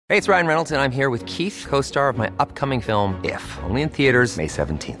Hey, it's Ryan Reynolds, and I'm here with Keith, co-star of my upcoming film, If, only in theaters May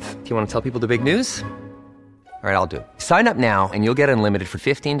 17th. Do you want to tell people the big news? All right, I'll do it. Sign up now and you'll get unlimited for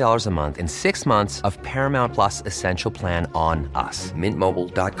 $15 a month and 6 months of Paramount Plus Essential Plan on us.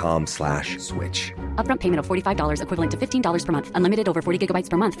 MintMobile.com/switch. Upfront payment of $45 equivalent to $15 per month. Unlimited over 40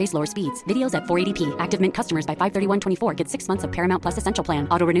 gigabytes per month. Face lower speeds. Videos at 480p. Active Mint customers by 531.24 get 6 months of Paramount Plus Essential Plan.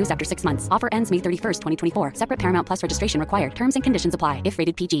 Auto renews after 6 months. Offer ends May 31st, 2024. Separate Paramount Plus registration required. Terms and conditions apply if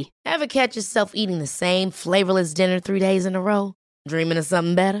rated PG. Ever catch yourself eating the same flavorless dinner 3 days in a row? Dreaming of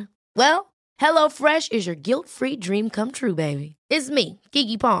something better? Well, HelloFresh is your guilt-free dream come true, baby. It's me,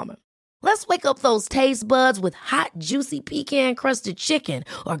 Keke Palmer. Let's wake up those taste buds with hot, juicy pecan-crusted chicken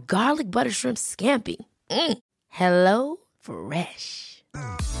or garlic butter shrimp scampi. Hello Fresh.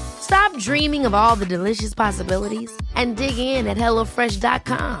 Stop dreaming of all the delicious possibilities and dig in at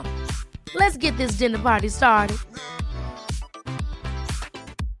HelloFresh.com. Let's get this dinner party started.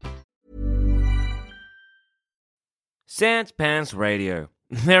 Sans Pants Radio.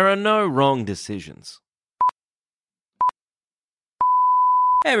 There are no wrong decisions.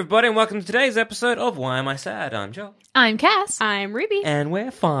 Hey everybody, and welcome to today's episode of Why Am I Sad? I'm Joel. I'm Cass. I'm Ruby. And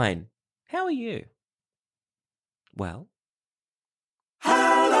we're fine. How are you? Well?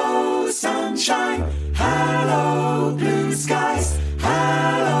 Hello, sunshine. Hello, blue skies.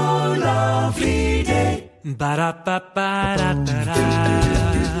 Hello, lovely day. Nothing.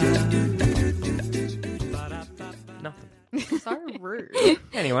 So rude.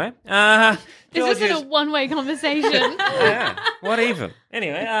 Anyway, This George isn't a one-way conversation. yeah, what even?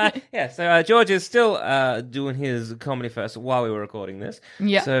 Anyway, so George is still doing his comedy first while we were recording this.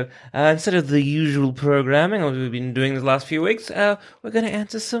 Yeah. So instead of the usual programming as we've been doing the last few weeks, we're going to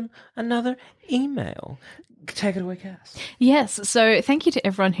answer another email. Take it away, Cass. Yes, so thank you to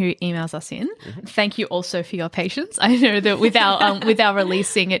everyone who emails us in. Mm-hmm. Thank you also for your patience. I know that with our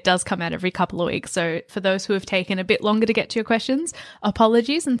releasing, it does come out every couple of weeks. So for those who have taken a bit longer to get to your questions,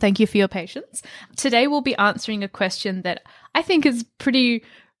 apologies and thank you for your patience. Today we'll be answering a question that I think is pretty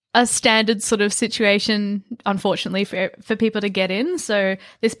a standard sort of situation, unfortunately, for people to get in. So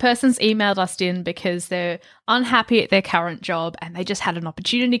this person's emailed us in because they're unhappy at their current job and they just had an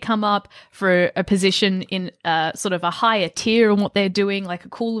opportunity come up for a position in sort of a higher tier in what they're doing, like a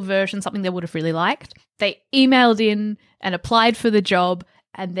cooler version, something they would have really liked. They emailed in and applied for the job,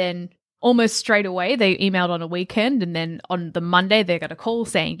 and then almost straight away they emailed on a weekend, and then on the Monday they got a call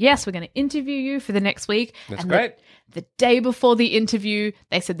saying, yes, we're going to interview you for the next week. That's and great. The day before the interview,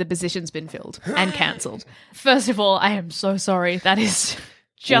 they said the position's been filled and cancelled. First of all, I am so sorry. That is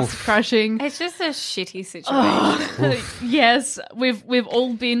just crushing. It's just a shitty situation. Yes, we've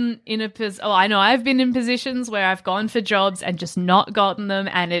all been in a position. Oh, I know I've been in positions where I've gone for jobs and just not gotten them,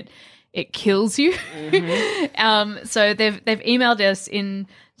 and it kills you. Mm-hmm. So they've emailed us in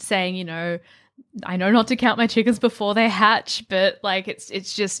saying, you know, I know not to count my chickens before they hatch, but like it's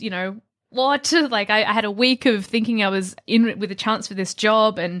just, you know, what? Like I had a week of thinking I was in with a chance for this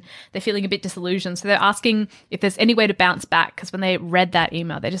job, and they're feeling a bit disillusioned. So they're asking if there's any way to bounce back, because when they read that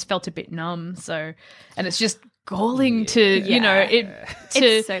email, they just felt a bit numb. So, and it's just galling to, you know,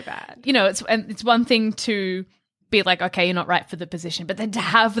 it's so bad. You know, it's one thing to be like, okay, you're not right for the position, but then to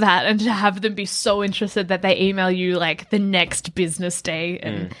have that and to have them be so interested that they email you like the next business day,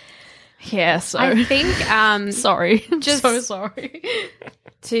 and yeah, so I think sorry, just so sorry.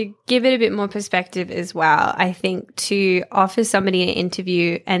 To give it a bit more perspective as well, I think to offer somebody an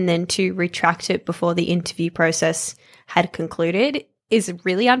interview and then to retract it before the interview process had concluded is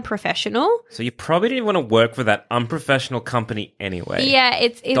really unprofessional. So you probably didn't want to work for that unprofessional company anyway. Yeah,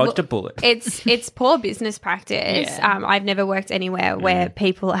 it's dodged a bullet. It's poor business practice. Yeah. I've never worked anywhere where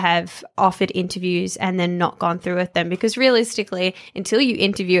people have offered interviews and then not gone through with them, because realistically, until you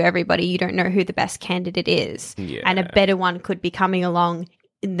interview everybody, you don't know who the best candidate is, and a better one could be coming along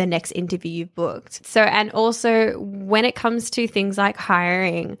in the next interview you've booked. So, and also when it comes to things like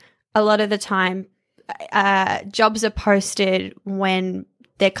hiring, a lot of the time jobs are posted when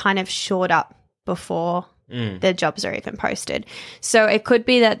they're kind of shored up before the jobs are even posted. So it could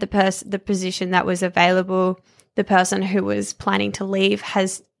be that the position that was available, the person who was planning to leave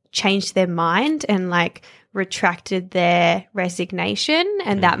has changed their mind and like retracted their resignation,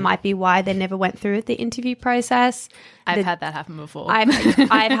 and that might be why they never went through with the interview process. I've had that happen before. I've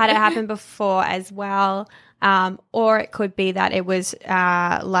had it happen before as well. Or it could be that it was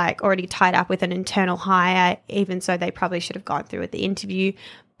like already tied up with an internal hire, even so they probably should have gone through with the interview.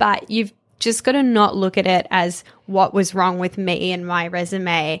 But you've just got to not look at it as what was wrong with me and my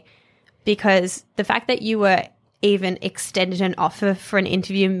resume, because the fact that you were even extended an offer for an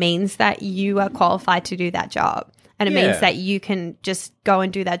interview means that you are qualified to do that job. And it means that you can just go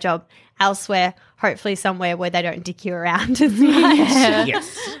and do that job elsewhere, hopefully somewhere where they don't dick you around as much.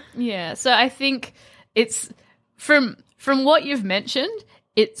 Yes. Yeah. So I think it's from what you've mentioned,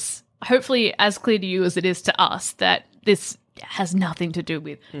 it's hopefully as clear to you as it is to us that this has nothing to do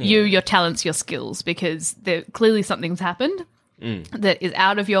with you, your talents, your skills, because clearly something's happened that is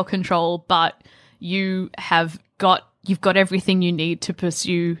out of your control, but you've got everything you need to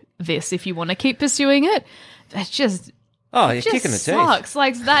pursue this if you want to keep pursuing it. That's just you're kicking the sucks.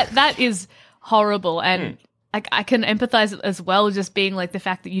 Like that is horrible, and I can empathize as well, just being like the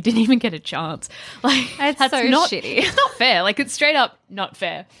fact that you didn't even get a chance. Like That's so not shitty. It's not fair. Like it's straight up not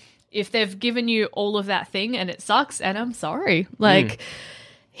fair. If they've given you all of that thing and it sucks, and I'm sorry. Like,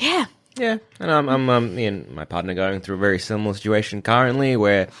 yeah. Yeah, and I'm me and my partner going through a very similar situation currently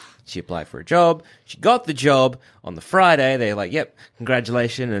where she applied for a job, she got the job on the Friday, they're like, yep,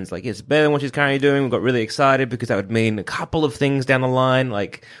 congratulations, and it's like, it's better than what she's currently doing. We got really excited because that would mean a couple of things down the line,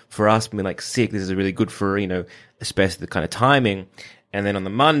 like for us being like sick, this is really good for, especially the kind of timing. And then on the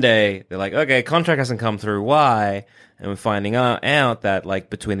Monday, they're like, okay, contract hasn't come through, why? And we're finding out that, like,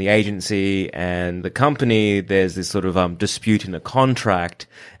 between the agency and the company, there's this sort of dispute in the contract,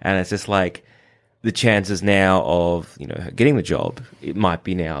 and it's just like the chances now of, her getting the job, it might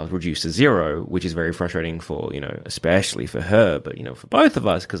be now reduced to 0, which is very frustrating for, especially for her, but, for both of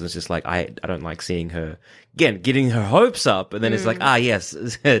us, because it's just like, I don't like seeing her, again, getting her hopes up, and then it's like, yes,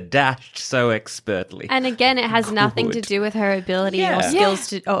 dashed so expertly. And again, it has nothing to do with her ability or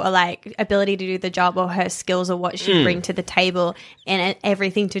skills or like ability to do the job or her skills or what she bring to the table, and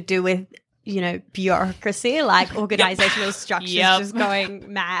everything to do with bureaucracy, like organizational structures just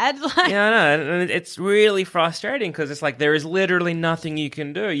going mad. Yeah, I know. And it's really frustrating because it's like there is literally nothing you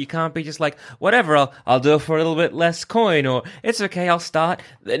can do. You can't be just like, whatever, I'll do it for a little bit less coin, or it's okay, I'll start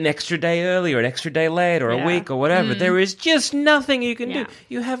an extra day early or an extra day late or a week or whatever. There is just nothing you can do.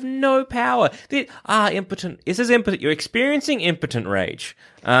 You have no power. Impotent. This is impotent. You're experiencing impotent rage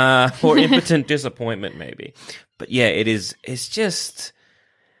or impotent disappointment maybe. But yeah, it's just...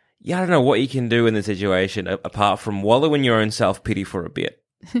 I don't know what you can do in the situation apart from wallow in your own self-pity for a bit.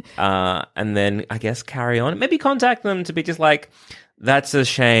 And then, I guess, carry on. Maybe contact them to be just like, that's a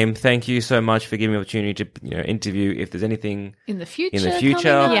shame. Thank you so much for giving me the opportunity to interview if there's anything in the future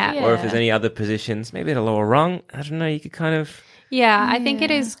or if there's any other positions, maybe at a lower rung. I don't know, you could kind of... Yeah, I think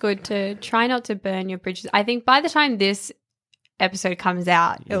it is good to try not to burn your bridges. I think by the time this episode comes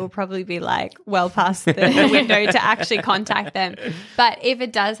out, it will probably be like well past the window to actually contact them. But if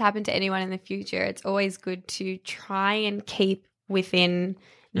it does happen to anyone in the future, it's always good to try and keep within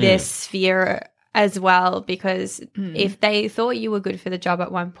this sphere as well, because if they thought you were good for the job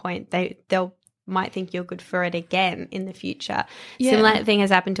at one point, they'll might think you're good for it again in the future. Similar thing has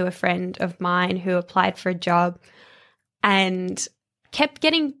happened to a friend of mine who applied for a job and kept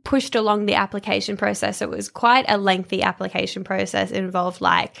getting pushed along the application process. It was quite a lengthy application process. It involved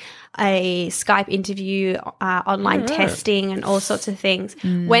like a Skype interview, online testing and all sorts of things.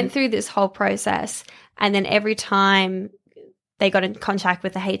 Went through this whole process, and then every time they got in contact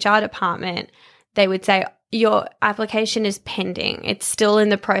with the HR department, they would say, your application is pending. It's still in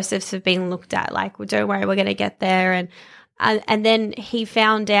the process of being looked at. Like, well, don't worry, we're going to get there. And then he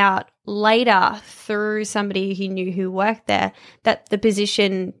found out later through somebody he knew who worked there that the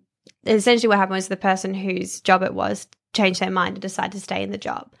position, essentially what happened was the person whose job it was changed their mind and decided to stay in the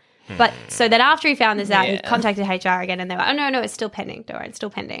job. But so then after he found this out, he contacted HR again, and they were, oh, no, it's still pending. Don't worry, it's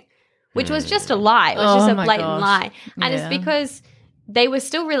still pending, which was just a lie. It was just a blatant lie. And it's because they were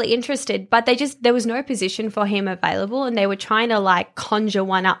still really interested, but there was no position for him available, and they were trying to like conjure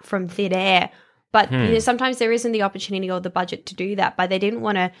one up from thin air. But sometimes there isn't the opportunity or the budget to do that, but they didn't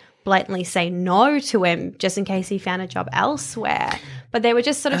want to blatantly say no to him just in case he found a job elsewhere. But they were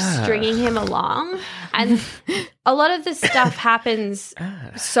just sort of stringing him along. And a lot of this stuff happens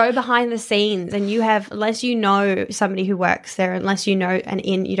so behind the scenes, and unless you know somebody who works there, unless you know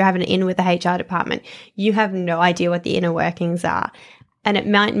you don't have an in with the HR department, you have no idea what the inner workings are. And it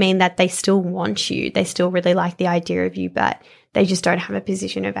might mean that they still want you. They still really like the idea of you, but they just don't have a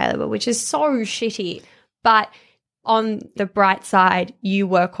position available, which is so shitty. But on the bright side, you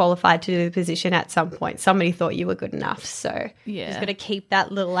were qualified to do the position at some point. Somebody thought you were good enough. So just got to keep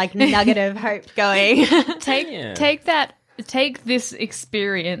that little like nugget of hope going. Take this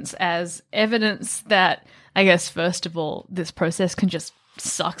experience as evidence that, I guess, first of all, this process can just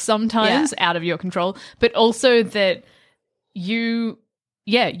suck sometimes out of your control, but also that you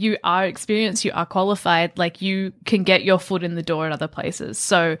are experienced, you are qualified, like you can get your foot in the door at other places.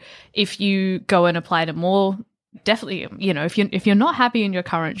 So if you go and apply to more, definitely, if you're not happy in your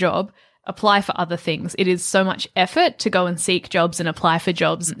current job, apply for other things. It is so much effort to go and seek jobs and apply for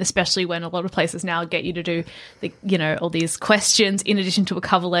jobs, especially when a lot of places now get you to do all these questions in addition to a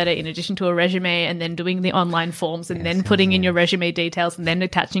cover letter, in addition to a resume, and then doing the online forms and then putting in your resume details and then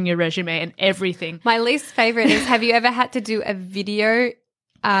attaching your resume and everything. My least favorite is, have you ever had to do a video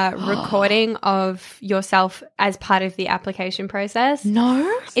recording of yourself as part of the application process?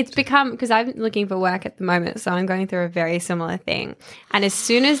 No. It's become, because I'm looking for work at the moment, so I'm going through a very similar thing. And as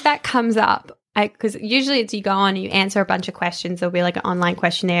soon as that comes up, because usually it's you go on and you answer a bunch of questions. There'll be like an online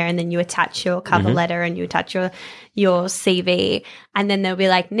questionnaire, and then you attach your cover letter and you attach your CV. And then they'll be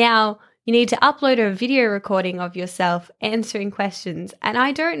like, now you need to upload a video recording of yourself answering questions. And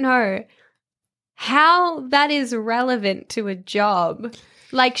I don't know how that is relevant to a job.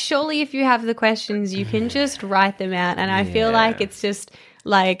 Like, surely if you have the questions, you can just write them out. And I feel like it's just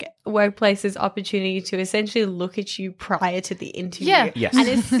like workplaces' opportunity to essentially look at you prior to the interview. Yeah. Yes. And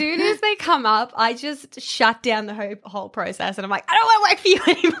as soon as they come up, I just shut down the whole process. And I'm like, I don't want to work for you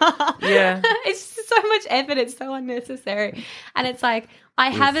anymore. Yeah. It's just so much effort. It's so unnecessary. And it's like, I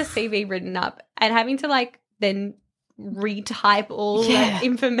have a CV written up, and having to like then retype all that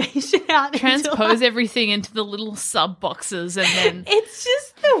information out, Transpose everything into the little sub boxes, and then it's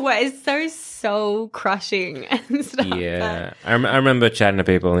just the way. It's so crushing and stuff. Yeah, I remember chatting to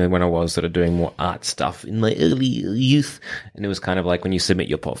people when I was sort of doing more art stuff in my early youth, and it was kind of like when you submit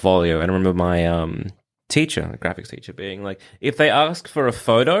your portfolio. And I remember my teacher, the graphics teacher, being like, if they ask for a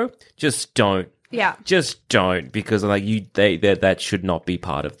photo, just don't. Yeah. Just don't, because like that should not be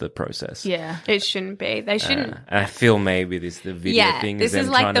part of the process. yeah. It shouldn't be. They shouldn't. And I feel maybe the video thing this is is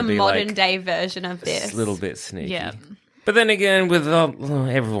them like trying the to be modern like day version of this. a little bit sneaky. Yeah. But then again, with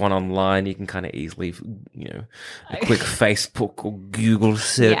everyone online, you can kind of easily, a quick Facebook or Google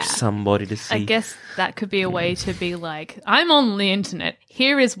search somebody to see. I guess that could be a way to be like, I'm on the internet.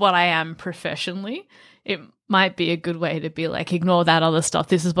 Here is what I am professionally. It might be a good way to be like, ignore that other stuff.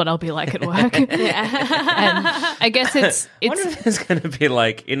 This is what I'll be like at work. And I guess I wonder if there's going to be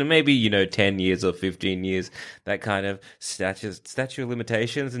like, in maybe, 10 years or 15 years, that kind of statute of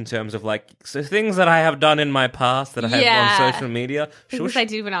limitations in terms of like, so things that I have done in my past that I have on social media. Things I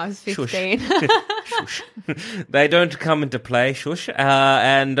did when I was 15. Shush. They don't come into play, shush,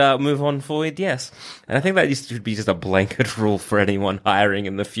 and move on forward, yes. And I think that should be just a blanket rule for anyone hiring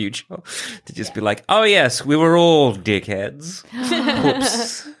in the future, to just be like, oh yes, we were all dickheads.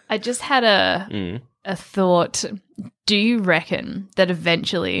 Whoops. I just had a thought. Do you reckon that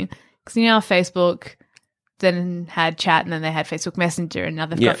eventually, because Facebook then had chat, and then they had Facebook Messenger, and now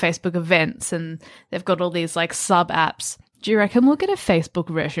they've got Facebook events, and they've got all these like sub apps. Do you reckon we'll get a Facebook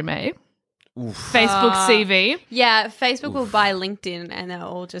resume? Facebook CV? Yeah, Facebook will buy LinkedIn, and they'll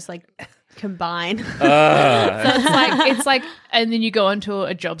all just like combine. So it's like, and then you go onto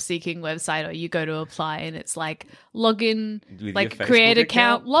a job seeking website, or you go to apply, and it's like log in, with like your create Facebook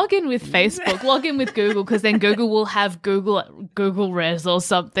account, log in with Facebook, log in with Google, because then Google will have Google Res or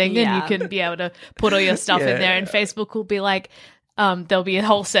something, and you can be able to put all your stuff in there, and Facebook will be like, there'll be a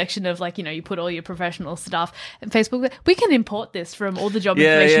whole section of like, you put all your professional stuff, and Facebook, we can import this from all the job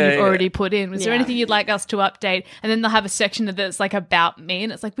information you've already put in. Was there anything you'd like us to update? And then they'll have a section that's like about me,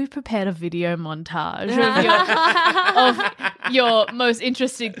 and it's like, we've prepared a video montage of your most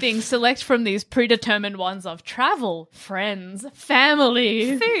interesting things. Select from these predetermined ones of travel, friends,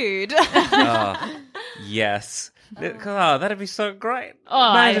 family, Food. Yes. That'd be so great.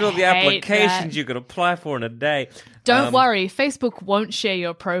 Oh, Imagine I all the hate applications that. you could apply for in a day. Don't worry, Facebook won't share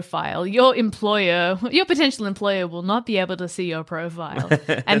your profile. Your potential employer will not be able to see your profile.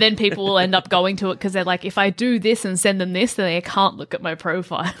 And then people will end up going to it because they're like, if I do this and send them this, then they can't look at my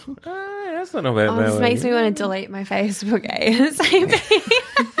profile. That's not a bad This makes me want to delete my Facebook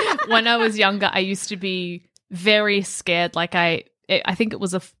ASAP. When I was younger, I used to be very scared. Like I think it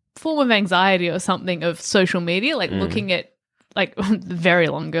was a form of anxiety or something of social media, like looking at, like very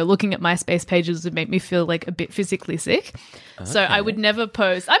long ago, looking at MySpace pages would make me feel like a bit physically sick. Okay. So I would never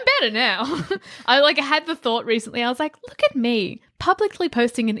post. I'm better now. I had the thought recently. I was like, look at me publicly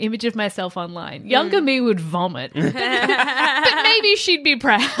posting an image of myself online. Younger me would vomit, but maybe she'd be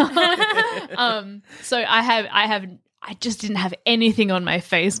proud. So I just didn't have anything on my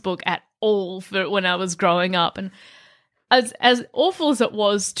Facebook at all for when I was growing up. And as awful as it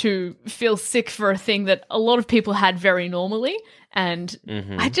was to feel sick for a thing that a lot of people had very normally, and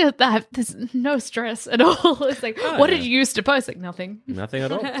there's no stress at all. It's like, what did you used to post? Like nothing at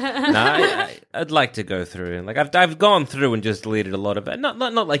all. No, I'd like to go through and like I've gone through and just deleted a lot of it.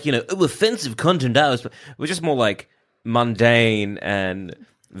 Not like offensive content hours, but it was just more like mundane and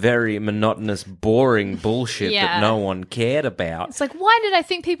very monotonous, boring bullshit that no one cared about. It's like, why did I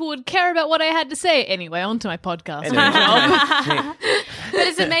think people would care about what I had to say? Anyway, on to my podcast. But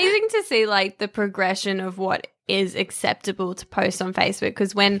it's amazing to see like the progression of what is acceptable to post on Facebook,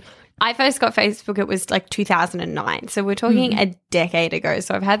 because when I first got Facebook, it was like 2009. So we're talking a decade ago.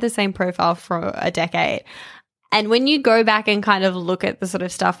 So I've had the same profile for a decade. And when you go back and kind of look at the sort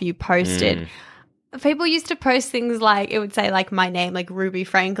of stuff you posted, people used to post things like, it would say like my name, like Ruby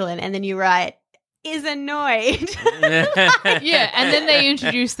Franklin, and then you write, is annoyed. Yeah, and then they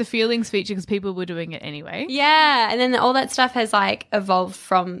introduced the feelings feature because people were doing it anyway. Yeah, and then all that stuff has like evolved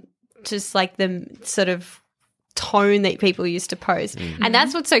from just like the sort of tone that people used to post. And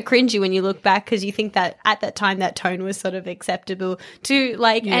that's what's so cringy when you look back, because you think that at that time that tone was sort of acceptable to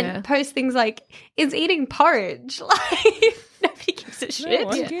like and post things like, is eating porridge. Like nobody gives a shit.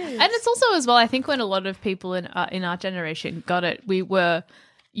 And it's also as well, I think when a lot of people in our generation got it, we were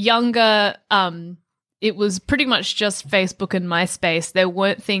younger. It was pretty much just Facebook and MySpace. There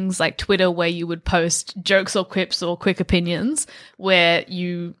weren't things like Twitter where you would post jokes or quips or quick opinions where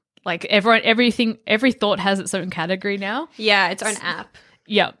you like every thought has its own category now. Yeah, its own app.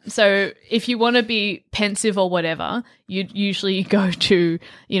 Yeah. So if you want to be pensive or whatever, you'd usually go to,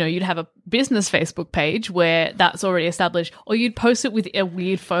 you'd have a business Facebook page where that's already established, or you'd post it with a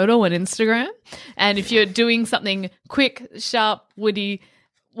weird photo on Instagram. And if you're doing something quick, sharp, witty,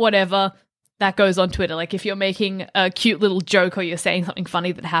 whatever, that goes on Twitter. Like if you're making a cute little joke or you're saying something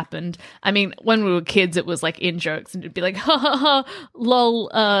funny that happened. I mean, when we were kids, it was like in jokes and it'd be like, ha ha ha,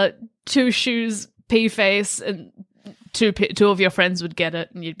 lol, two shoes, pea face, and two of your friends would get it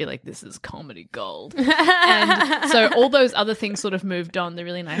and you'd be like, this is comedy gold. And so all those other things sort of moved on. The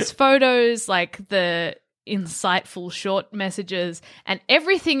really nice photos, like the insightful short messages, and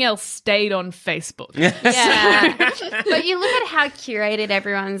everything else stayed on Facebook. Yeah. But you look at how curated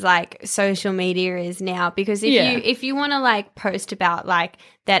everyone's like social media is now, because if you want to like post about like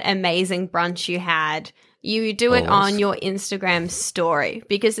that amazing brunch you had, you do it on your Instagram story,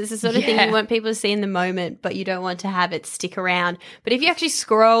 because it's the sort of thing you want people to see in the moment, but you don't want to have it stick around. But if you actually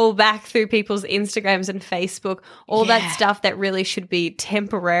scroll back through people's Instagrams and Facebook, all that stuff that really should be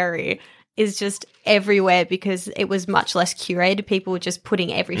temporary is just everywhere, because it was much less curated. People were just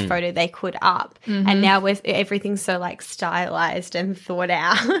putting every photo they could up. And now with everything's so like stylized and thought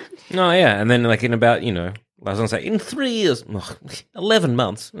out. Oh, yeah. And then like in about, I was going to say in 3 years, 11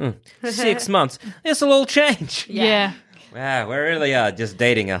 months, 6 months, this will all change. Yeah. Wow, we really are just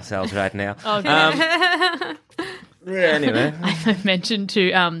dating ourselves right now. Anyway. I mentioned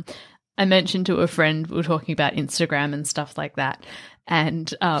to a friend, we were talking about Instagram and stuff like that.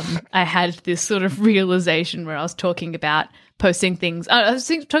 And I had this sort of realization where I was talking about posting things. I was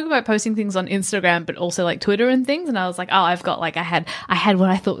talking about posting things on Instagram, but also like Twitter and things. And I was like, oh, I've got like, I had what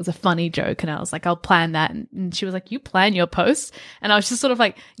I thought was a funny joke. And I was like, I'll plan that. And she was like, you plan your posts? And I was just sort of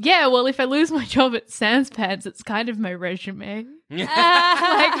like, yeah, well, if I lose my job at Sans Pants, it's kind of my resume. Like,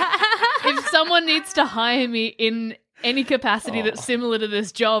 if someone needs to hire me in any capacity that's similar to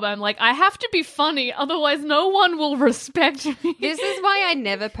this job, I'm like, I have to be funny, otherwise no one will respect me. This is why I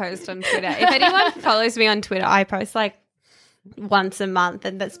never post on Twitter. If anyone follows me on Twitter, I post like once a month,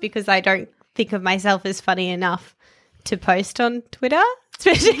 and that's because I don't think of myself as funny enough to post on Twitter.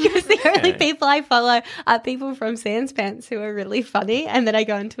 Especially because the only people I follow are people from Sans Pants who are really funny. And then I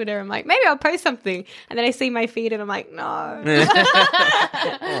go on Twitter and I'm like, maybe I'll post something. And then I see my feed and I'm like, no,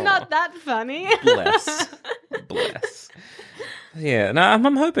 it's not that funny. Bless. Yeah, no,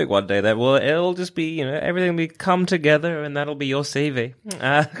 I'm hoping one day that it'll just be, everything will come together and that'll be your CV.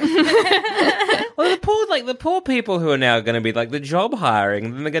 Well, the poor people who are now going to be like the job hiring,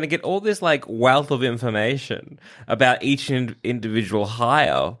 and then they're going to get all this like wealth of information about each individual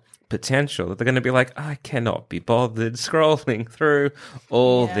hire potential, that they're going to be like, I cannot be bothered scrolling through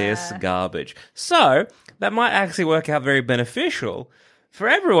all this garbage. So that might actually work out very beneficial for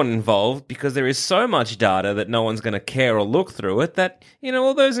everyone involved, because there is so much data that no one's going to care or look through it, that,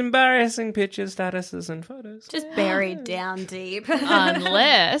 all those embarrassing pictures, statuses, and photos just buried down deep.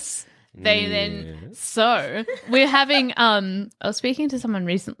 Unless they then... So we're having... I was speaking to someone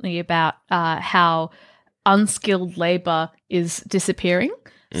recently about how unskilled labor is disappearing.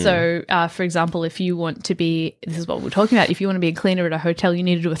 So, for example, if you want to be... This is what we're talking about. If you want to be a cleaner at a hotel, you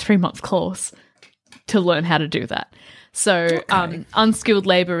need to do a 3-month course to learn how to do that. So unskilled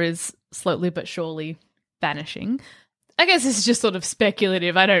labor is slowly but surely vanishing. I guess it's just sort of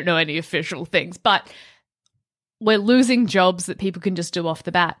speculative. I don't know any official things, but we're losing jobs that people can just do off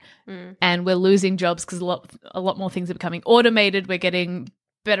the bat. And we're losing jobs because a lot more things are becoming automated. We're getting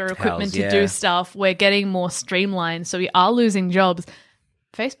better equipment to do stuff. We're getting more streamlined. So we are losing jobs.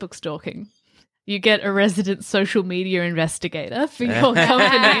 Facebook stalking. You get a resident social media investigator for your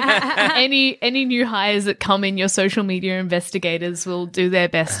company. Any new hires that come in, your social media investigators will do their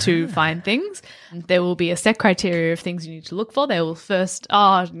best to find things. There will be a set criteria of things you need to look for. They will first,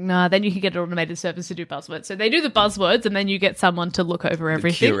 then you can get an automated service to do buzzwords. So they do the buzzwords and then you get someone to look over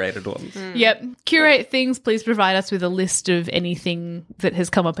everything. Curated ones. Yep. Curate things. Please provide us with a list of anything that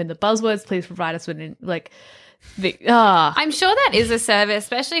has come up in the buzzwords. Please provide us with I'm sure that is a service,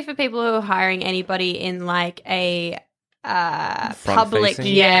 especially for people who are hiring anybody in like a public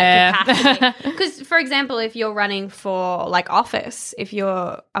capacity. Because, for example, if you're running for like office, if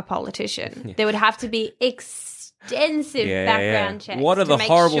you're a politician, there would have to be extensive background checks. What are the make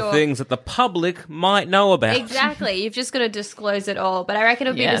horrible sure- things that the public might know about? Exactly. You've just got to disclose it all. But I reckon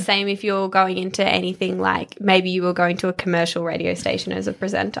it'll be the same if you're going into anything like maybe you were going to a commercial radio station as a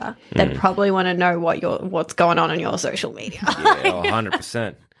presenter. They'd probably want to know what's going on your social media. Yeah,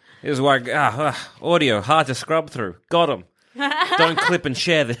 100%. It was like, audio, hard to scrub through. Got 'em. Don't clip and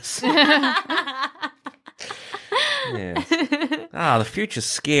share this. Yeah. The future's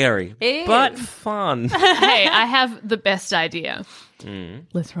scary, but fun. Hey, I have the best idea.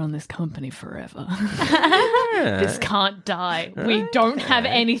 Let's run this company forever. This can't die. We don't have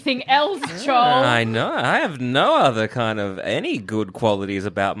anything else, Joel. I know. I have no other kind of any good qualities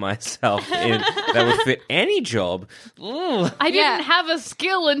about myself that would fit any job. Ugh. I didn't have a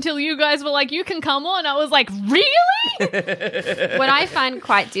skill until you guys were like, you can come on. I was like, really? What I find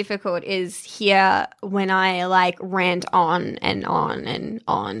quite difficult is here when I like rant on and on and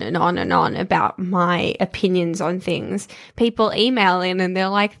on and on and on about my opinions on things. People email in and they're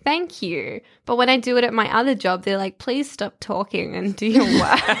like, thank you. But when I do it at my other job, they're like, please stop talking and do your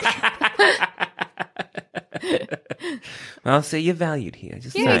work. Well, see, you're valued here.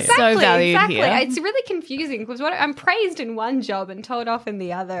 Just Yeah, saying. exactly. So valued exactly. here. It's really confusing because I'm praised in one job and told off in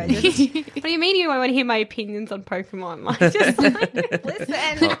the other. What do you mean you want to hear my opinions on Pokemon? Like, just like, listen.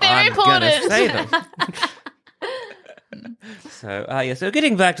 Well, They're I'm gonna important. say them. So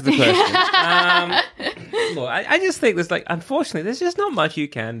getting back to the question. Look, I just think unfortunately, there's just not much you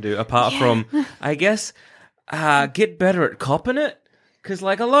can do apart from, I guess, get better at copping it. Because,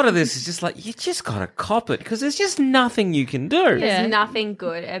 like, a lot of this is just like, you just got to cop it because there's just nothing you can do. There's nothing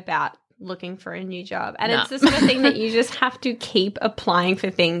good about looking for a new job. And it's the sort of thing that you just have to keep applying for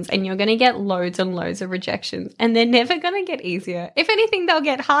things and you're going to get loads and loads of rejections and they're never going to get easier. If anything, they'll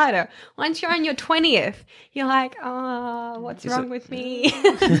get harder. Once you're on your 20th, you're like, what's wrong with me?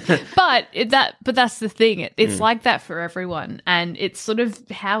 But that's the thing. It's like that for everyone. And it's sort of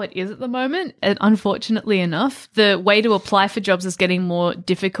how it is at the moment. And unfortunately enough, the way to apply for jobs is getting more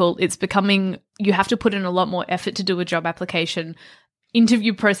difficult. It's becoming, you have to put in a lot more effort to do a job application.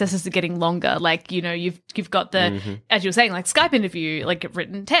 Interview processes are getting longer. Like, you know, you've got the, as you were saying, like Skype interview, like a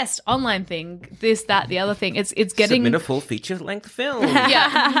written test, online thing, this, that, the other thing. It's getting Submit a full feature-length film.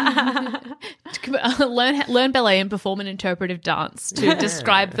 yeah. learn ballet and perform an interpretive dance to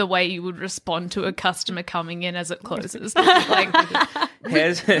describe the way you would respond to a customer coming in as it closes. Like,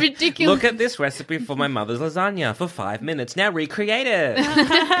 Here's, ridiculous. Look at this recipe for my mother's lasagna for 5 minutes. Now recreate it.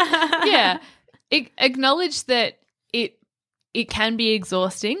 yeah. Acknowledge that it can be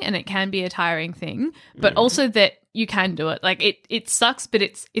exhausting and it can be a tiring thing, but also that you can do it. Like it sucks, but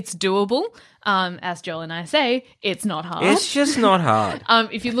it's doable. As Joel and I say, it's not hard. It's just not hard.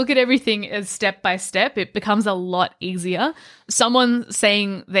 If you look at everything as step by step, it becomes a lot easier. Someone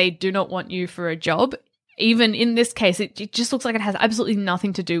saying they do not want you for a job, even in this case, it just looks like it has absolutely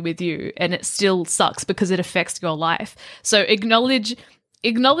nothing to do with you and it still sucks because it affects your life. So acknowledge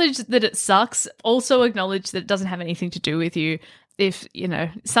that it sucks. Also acknowledge that it doesn't have anything to do with you. If, you know,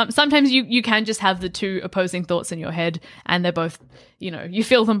 sometimes you can just have the two opposing thoughts in your head and they're both, you know, you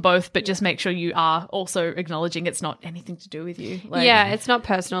feel them both, but just make sure you are also acknowledging it's not anything to do with you. Like, yeah, it's not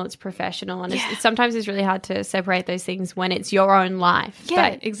personal, it's professional. And sometimes it's really hard to separate those things when it's your own life. Yeah,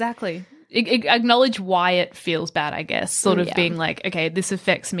 But exactly. Acknowledge why it feels bad, I guess. Sort of being like, okay, this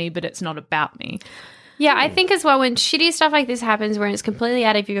affects me, but it's not about me. yeah, I think as well when shitty stuff like this happens where it's completely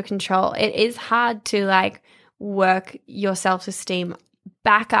out of your control, it is hard to like work your self-esteem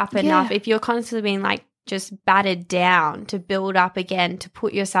back up enough if you're constantly being like just battered down to build up again, to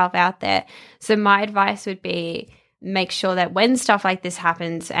put yourself out there. So my advice would be make sure that when stuff like this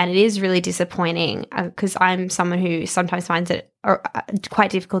happens, and it is really disappointing because I'm someone who sometimes finds it quite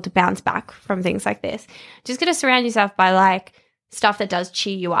difficult to bounce back from things like this, just got to surround yourself by like stuff that does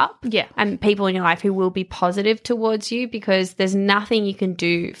cheer you up. Yeah. And people in your life who will be positive towards you, because there's nothing you can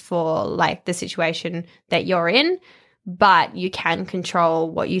do for like the situation that you're in. but you can control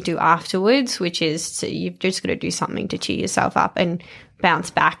what you do afterwards, which is you've just got to do something to cheer yourself up and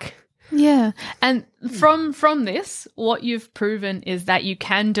bounce back. Yeah. And from this, what you've proven is that you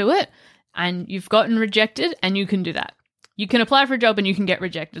can do it, and you've gotten rejected, and you can do that. You can apply for a job and you can get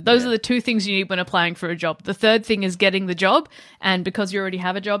rejected. Those are the two things you need when applying for a job. The third thing is getting the job, and because you already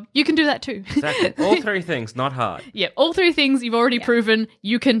have a job, you can do that too. Exactly. All three things, not hard. Yeah, all three things you've already proven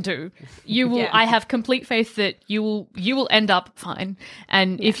you can do. You will. I have complete faith that you will end up fine.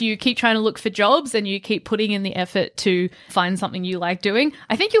 And if you keep trying to look for jobs and you keep putting in the effort to find something you like doing,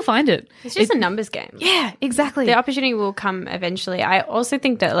 I think you'll find it. It's just a numbers game. Yeah, exactly. The opportunity will come eventually. I also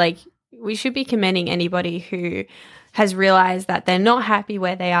think that we should be commending anybody who has realized that they're not happy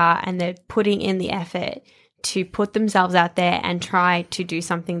where they are and they're putting in the effort to put themselves out there and try to do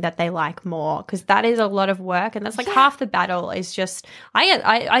something that they like more, because that is a lot of work, and that's half the battle is just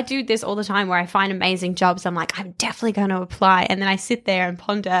I do this all the time where I find amazing jobs. I'm like, I'm definitely going to apply, and then I sit there and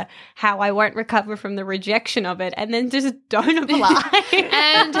ponder how I won't recover from the rejection of it, and then just don't apply.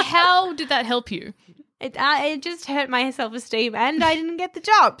 And how did that help you? It just hurt my self-esteem, and I didn't get the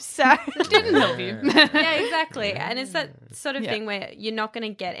job, so it didn't help you. Yeah, exactly. And it's that sort of thing where you're not going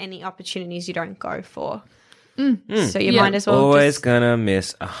to get any opportunities you don't go for. So you might as well always gonna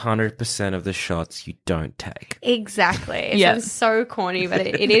miss 100% of the shots you don't take. Exactly. It sounds so corny, but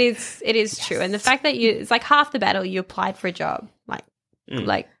it is true. And the fact that it's like half the battle, you applied for a job,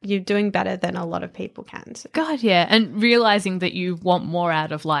 like you're doing better than a lot of people can. So. God, yeah. And realizing that you want more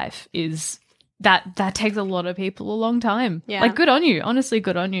out of life is that takes a lot of people a long time. Yeah. Like, good on you. Honestly,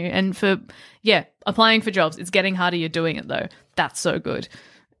 good on you. And for applying for jobs, it's getting harder. You're doing it though. That's so good.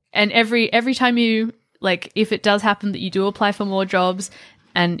 And every time you, like, if it does happen that you do apply for more jobs,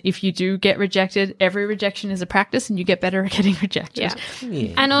 and if you do get rejected, every rejection is a practice and you get better at getting rejected.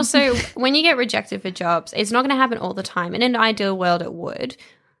 Yeah. And also, when you get rejected for jobs, it's not going to happen all the time. In an ideal world, it would.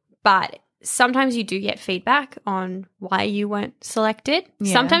 But sometimes you do get feedback on why you weren't selected.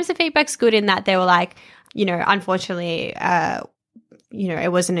 Yeah. Sometimes the feedback's good in that they were like, unfortunately,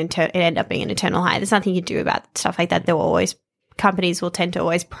 it wasn't it ended up being an internal hire. There's nothing you can do about stuff like that. Companies will tend to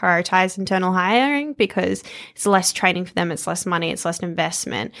always prioritize internal hiring because it's less training for them, it's less money, it's less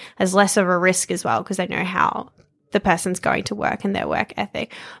investment, there's less of a risk as well because they know how the person's going to work and their work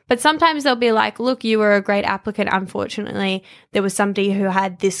ethic. But sometimes they'll be like, look, you were a great applicant. Unfortunately, there was somebody who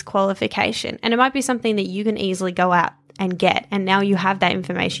had this qualification. And it might be something that you can easily go out and get. And now you have that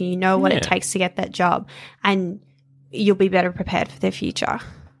information. You know what it takes to get that job. And you'll be better prepared for the future.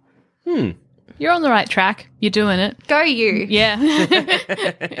 You're on the right track. You're doing it. Go you. Yeah.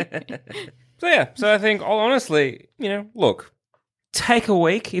 So I think, honestly, look, take a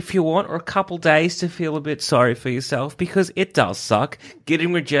week if you want, or a couple days to feel a bit sorry for yourself, because it does suck.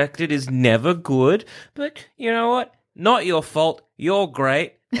 Getting rejected is never good, but you know what? Not your fault. You're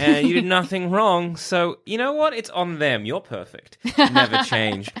great, and you did nothing wrong. So you know what? It's on them. You're perfect. Never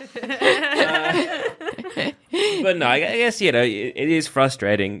change. But no, I guess, it is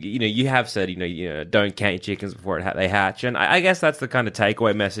frustrating. You have said, don't count your chickens before they hatch. And I guess that's the kind of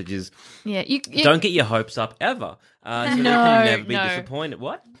takeaway message is, don't get your hopes up ever. So that you never be disappointed.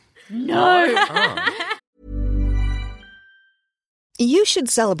 What? No. You should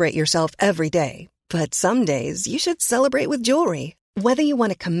celebrate yourself every day. But some days you should celebrate with jewelry. Whether you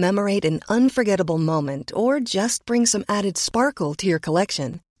want to commemorate an unforgettable moment or just bring some added sparkle to your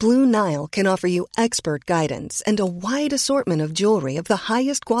collection, Blue Nile can offer you expert guidance and a wide assortment of jewelry of the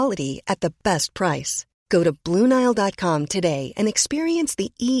highest quality at the best price. Go to BlueNile.com today and experience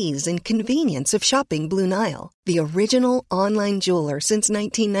the ease and convenience of shopping Blue Nile, the original online jeweler since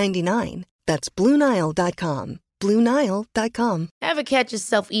 1999. That's BlueNile.com. BlueNile.com. Ever catch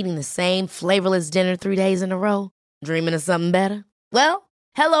yourself eating the same flavorless dinner 3 days in a row? Dreaming of something better? Well,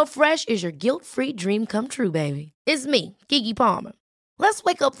 HelloFresh is your guilt-free dream come true, baby. It's me, Keke Palmer. Let's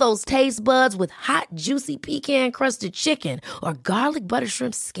wake up those taste buds with hot, juicy pecan-crusted chicken or garlic butter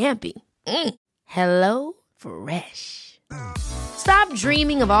shrimp scampi. Hello Fresh. Stop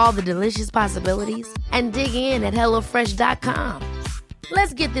dreaming of all the delicious possibilities and dig in at HelloFresh.com.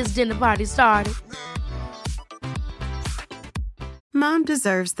 Let's get this dinner party started. Mom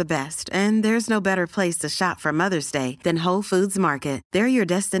deserves the best, and there's no better place to shop for Mother's Day than Whole Foods Market. They're your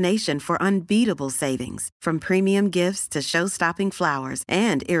destination for unbeatable savings, from premium gifts to show-stopping flowers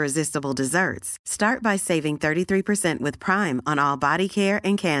and irresistible desserts. Start by saving 33% with Prime on all body care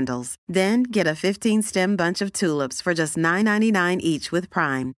and candles. Then get a 15-stem bunch of tulips for just $9.99 each with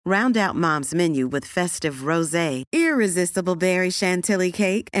Prime. Round out Mom's menu with festive rosé, irresistible berry chantilly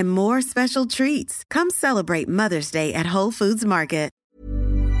cake, and more special treats. Come celebrate Mother's Day at Whole Foods Market.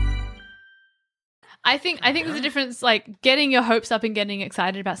 I think there's a difference, like getting your hopes up and getting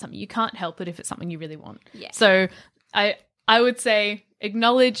excited about something. You can't help it if it's something you really want. Yeah. So I would say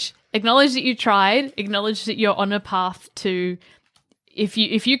acknowledge that you tried, acknowledge that you're on a path to, if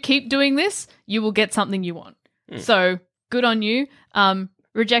you keep doing this, you will get something you want. So good on you.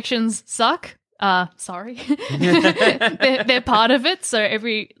 Rejections suck. Sorry. they're part of it. So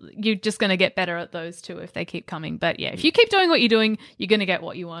you're just going to get better at those too if they keep coming. But yeah, if you keep doing what you're doing, you're going to get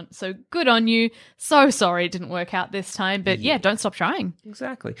what you want. So good on you. So sorry it didn't work out this time. But yeah, don't stop trying.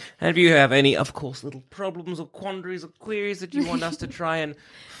 Exactly. And if you have any, of course, little problems or quandaries or queries that you want us to try and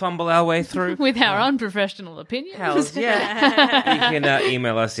fumble our way through. With our unprofessional opinions. Hells yeah. You can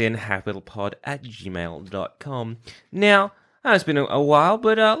email us in happylittlepod@gmail.com. Now, it's been a while,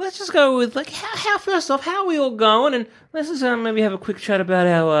 but let's just go with how first off, how are we all going, and let's just maybe have a quick chat about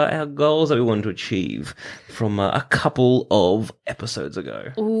our goals that we wanted to achieve from a couple of episodes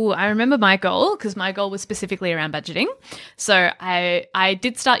ago. Ooh, I remember my goal, because my goal was specifically around budgeting. So I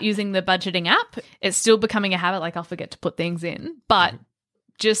did start using the budgeting app. It's still becoming a habit, like I'll forget to put things in, but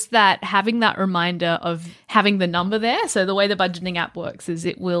just that having that reminder of having the number there. So the way the budgeting app works is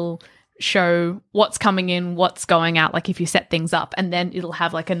it will show what's coming in, what's going out, like if you set things up, and then it'll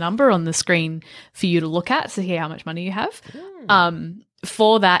have like a number on the screen for you to look at to hear how much money you have.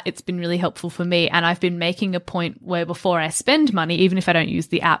 For that, it's been really helpful for me, and I've been making a point where before I spend money, even if I don't use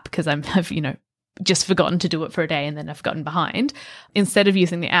the app because I've just forgotten to do it for a day and then I've gotten behind, instead of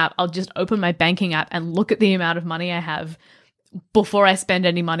using the app, I'll just open my banking app and look at the amount of money I have before I spend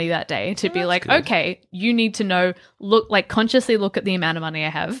any money that day to be like, good. Okay, you need to know, consciously look at the amount of money I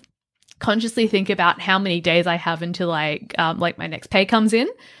have, consciously think about how many days I have until my next pay comes in,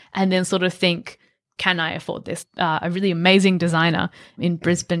 and then sort of think, can I afford this? A really amazing designer in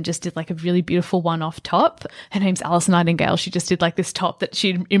Brisbane just did like a really beautiful one-off top. Her name's Alice Nightingale. She just did like this top that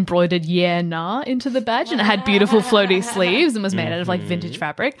she'd embroidered "Yeah Nah" into the badge, and it had beautiful floaty sleeves and was made out of like vintage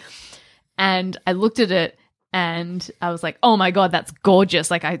fabric. And I looked at it and I was like, oh my God, that's gorgeous.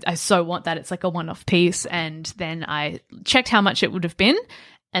 Like I so want that. It's like a one-off piece. And then I checked how much it would have been.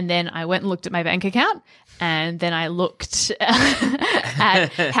 And then I went and looked at my bank account, and then I looked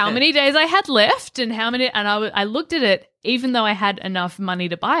at how many days I had left and I looked at it, even though I had enough money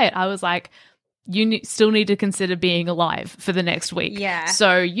to buy it, I was like, you still need to consider being alive for the next week. Yeah.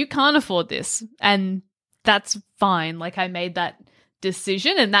 So you can't afford this, and that's fine. Like I made that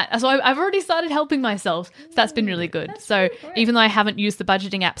decision, and so I've already started helping myself. So that's been really good. So even though I haven't used the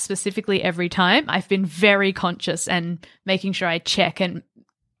budgeting app specifically every time, I've been very conscious and making sure I check and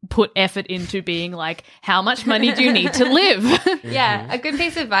put effort into being like, how much money do you need to live? Yeah, a good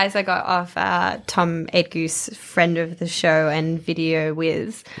piece of advice I got off Tom Edgoose, friend of the show and Video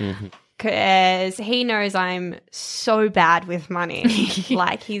Wiz, because he knows I'm so bad with money.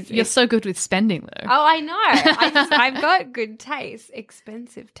 You're so good with spending though. Oh, I know. I've got good taste,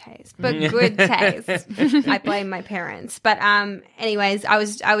 expensive taste, but good taste. I blame my parents. But anyways, I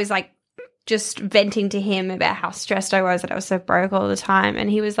was like just venting to him about how stressed I was, that I was so broke all the time. And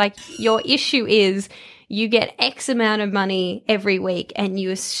he was like, your issue is you get X amount of money every week and you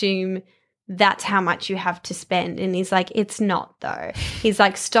assume that's how much you have to spend. And he's like, it's not though. He's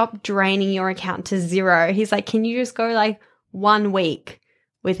like, stop draining your account to zero. He's like, can you just go like 1 week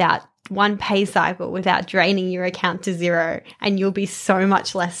without one pay cycle without draining your account to zero, and you'll be so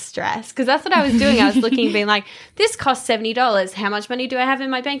much less stressed. Because that's what I was doing. I was looking, being like, this costs $70. How much money do I have in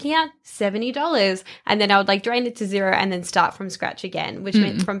my bank account? $70. And then I would like drain it to zero and then start from scratch again, which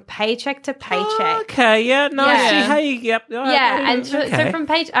meant from paycheck to paycheck. Oh, okay, yeah, nice. Yeah. Hey, yep. Yeah, and so from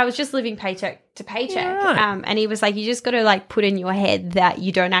I was just living paycheck to paycheck. Yeah, right. And he was like, you just got to like put in your head that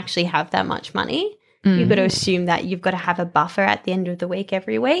you don't actually have that much money. You've got to assume that you've got to have a buffer at the end of the week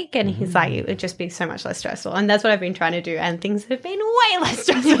every week. And he's like, it would just be so much less stressful. And that's what I've been trying to do. And things have been way less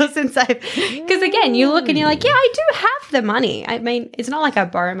stressful since because again, you look and you're like, yeah, I do have the money. I mean, it's not like I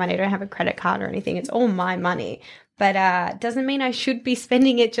borrow money. I don't have a credit card or anything. It's all my money. But doesn't mean I should be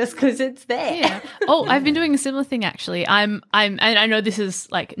spending it just because it's there. Yeah. Oh, I've been doing a similar thing actually. And I know this is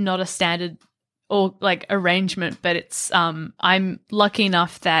like not a standard or like arrangement, but it's I'm lucky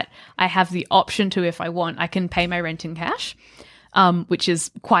enough that I have the option to, if I want, I can pay my rent in cash, which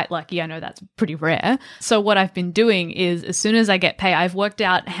is quite lucky. I know that's pretty rare. So what I've been doing is, as soon as I get pay, I've worked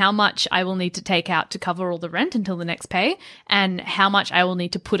out how much I will need to take out to cover all the rent until the next pay, and how much I will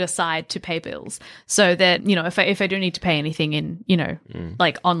need to put aside to pay bills. So that, you know, if I do need to pay anything in, you know,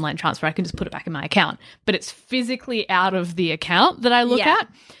 like online transfer, I can just put it back in my account. But it's physically out of the account that I look at.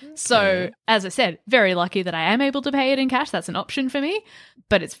 So, as I said, very lucky that I am able to pay it in cash. That's an option for me,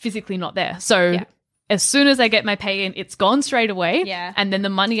 but it's physically not there. So, as soon as I get my pay in, it's gone straight away. Yeah. And then the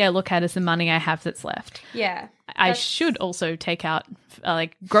money I look at is the money I have that's left. Yeah. I should also take out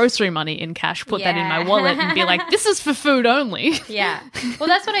like grocery money in cash, put that in my wallet and be like, this is for food only. Yeah. Well,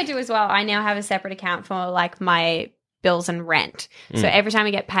 that's what I do as well. I now have a separate account for like my bills and rent. So every time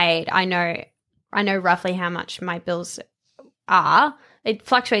I get paid, I know roughly how much my bills are. It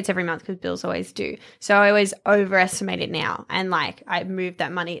fluctuates every month because bills always do. So I always overestimate it now. And like I move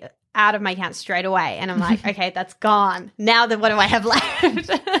that money out of my account straight away. And I'm like, okay, that's gone. Now then what do I have left?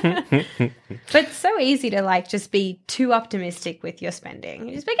 But it's so easy to like just be too optimistic with your spending.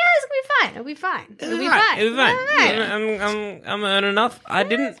 You just be like, yeah, it's going to be fine. It'll be fine. It'll be fine. I'm earning enough. I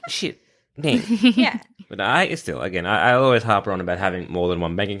didn't. Shit. Dang. Yeah. But I still, again, I always harper on about having more than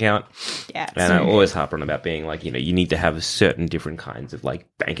one bank account. Yeah. And I always harper on about being like, you need to have certain different kinds of like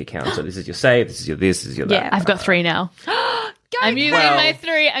bank accounts. So this is your save, this is your this is your that. Yeah. I've got 3 now. I'm using my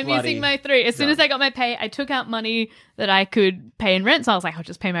 3. I'm bloody using my 3. As soon as I got my pay, I took out money that I could pay in rent. So I was like, I'll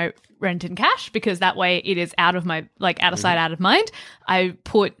just pay my rent in cash because that way it is out of my, like, out of sight, out of mind. I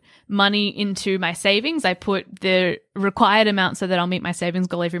put money into my savings. I put the required amount so that I'll meet my savings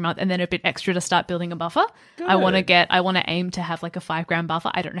goal every month and then a bit extra to start building a buffer. Good. I want to aim to have like a 5 grand buffer.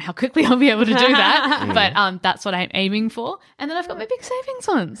 I don't know how quickly I'll be able to do that, but that's what I'm aiming for. And then I've got my big savings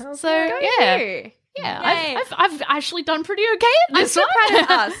ones. So yeah. Yeah, I've actually done pretty okay at this one. I'm so proud of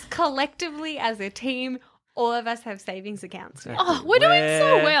us. Collectively as a team, all of us have savings accounts. Oh, we're doing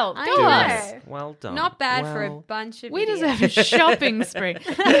so well. I Go know. us. Well done. Not bad for a bunch of We idiots. deserve a shopping spree.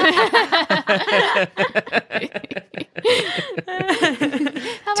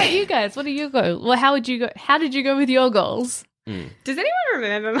 How about you guys? What are your goals? Well, how did you go with your goals? Does anyone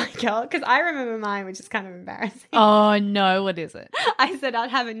remember my goal? Because I remember mine, which is kind of embarrassing. Oh no, what is it? I said I'd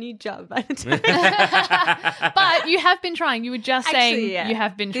have a new job by the time. But you have been trying. You were just saying yeah. you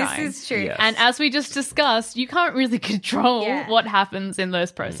have been trying. This is true. Yes. And as we just discussed, you can't really control what happens in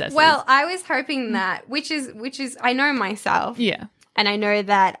those processes. Well, I was hoping that, which is, I know myself. yeah. And I know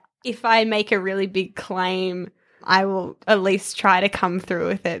that if I make a really big claim, I will at least try to come through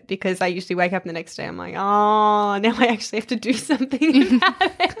with it because I usually wake up the next day, I'm like, oh, now I actually have to do something about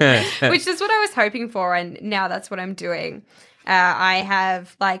it, which is what I was hoping for. And now that's what I'm doing. I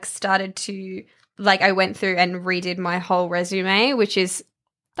have like started to, like I went through and redid my whole resume, which is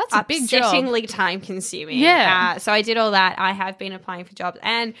That's a big job. upsettingly time consuming. Yeah. So I did all that. I have been applying for jobs.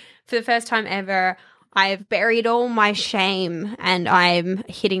 And for the first time ever, I've buried all my shame and I'm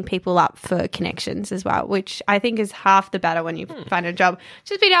hitting people up for connections as well, which I think is half the battle when you find a job.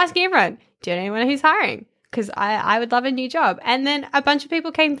 Just been asking everyone, do you know anyone who's hiring? Because I would love a new job. And then a bunch of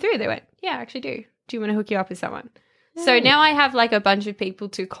people came through. They went, yeah, I actually do. Do you want to hook you up with someone? So now I have like a bunch of people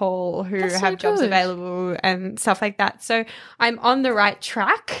to call who That's so have jobs good. available and stuff like that. So I'm on the right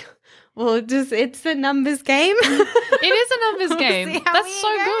track. Well, it's a numbers game. It is a numbers We'll game. see how That's we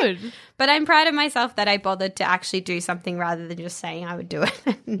so go. good. But I'm proud of myself that I bothered to actually do something rather than just saying I would do it.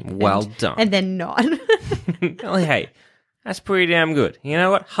 Well done. And then not. Well, hey, that's pretty damn good. You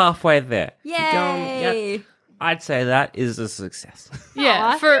know what? Halfway there. Yay! Yeah, I'd say that is a success.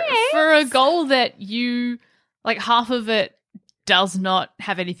 Yeah, Aw, for a goal that you like half of it does not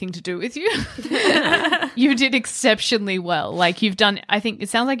have anything to do with you. You did exceptionally well. Like you've done, I think it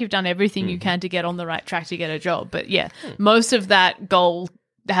sounds like you've done everything you can to get on the right track to get a job. But yeah, most of that goal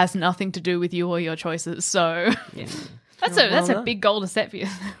has nothing to do with you or your choices. So that's a big goal to set for you.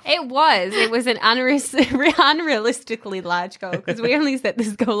 It was an unrealistically large goal because we only set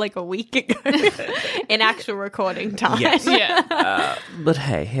this goal like a week ago in actual recording time. Yes. Yeah. But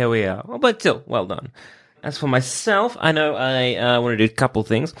hey, here we are. Well, but still, well done. As for myself, I know I want to do a couple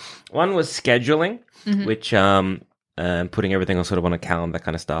things. One was scheduling, which putting everything on sort of on a calendar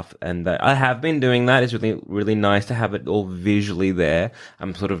kind of stuff. And I have been doing that. It's really, really nice to have it all visually there.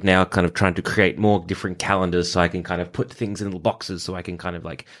 I'm sort of now kind of trying to create more different calendars so I can kind of put things in little boxes so I can kind of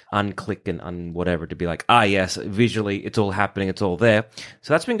like unclick and whatever to be like, yes, visually it's all happening. It's all there.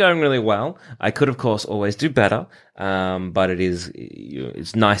 So that's been going really well. I could, of course, always do better. But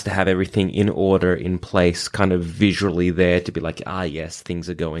it's nice to have everything in order, in place, kind of visually there to be like, yes, things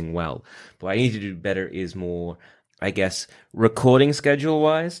are going well. But what I need to do better is more, I guess, recording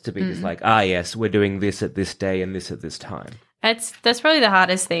schedule-wise to be just like, yes, we're doing this at this day and this at this time. That's probably the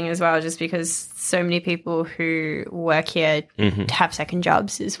hardest thing as well, just because so many people who work here have second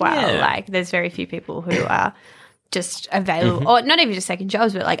jobs as well. Yeah. Like there's very few people who are just available, or not even just second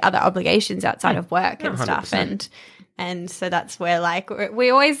jobs, but like other obligations outside of work and stuff. 100%. And And so that's where, like, we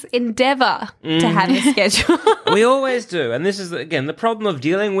always endeavor to have a schedule. We always do. And this is, again, the problem of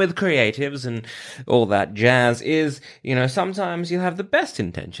dealing with creatives and all that jazz is, you know, sometimes you have the best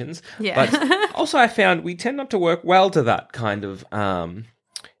intentions. Yeah. But also I found we tend not to work well to that kind of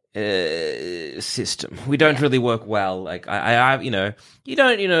system. We don't really work well. Like I you know, you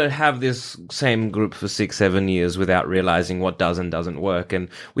don't, you know, have this same group for 6-7 years without realizing what does and doesn't work. And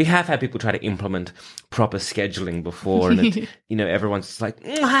we have had people try to implement proper scheduling before, and it, you know, everyone's just like,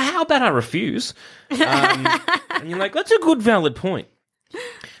 how about I refuse? And you're like, that's a good, valid point.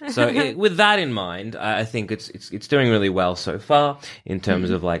 So with that in mind, I think it's doing really well so far in terms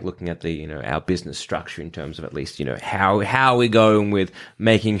of like looking at the, you know, our business structure in terms of at least, you know, how we're going with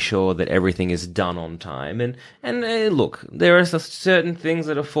making sure that everything is done on time. And look, there are certain things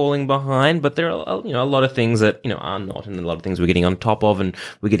that are falling behind, but there are, you know, a lot of things that, you know, are not, and a lot of things we're getting on top of and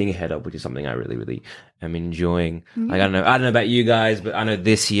we're getting ahead of, which is something I really, really am enjoying. Like, I don't know about you guys, but I know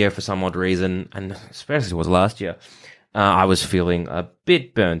this year for some odd reason, and especially it was last year, I was feeling a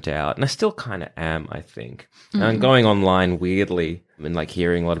bit burnt out, and I still kind of am, I think. And going online weirdly, and like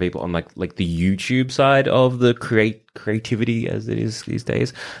hearing a lot of people on like the YouTube side of the creativity as it is these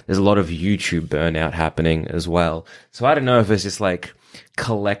days, there's a lot of YouTube burnout happening as well. So I don't know if it's just like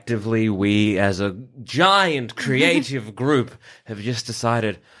collectively we as a giant creative group have just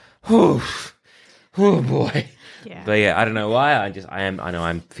decided, oh boy. Yeah. But yeah, I don't know why. I know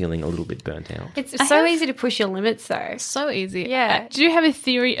I'm feeling a little bit burnt out. It's so easy to push your limits, though. So easy. Yeah. Do you have a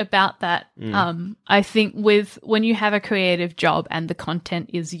theory about that? I think when you have a creative job and the content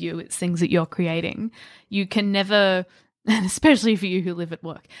is you, it's things that you're creating, you can never, and especially for you who live at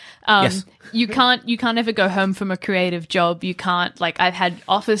work, Yes. you can't ever go home from a creative job. You can't, like, I've had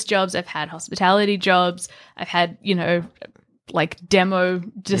office jobs, I've had hospitality jobs, I've had, you know, like demo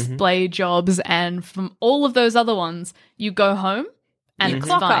display jobs, and from all of those other ones, you go home and it's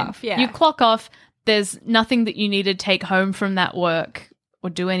clock fine. off, yeah. You clock off. There's nothing that you need to take home from that work or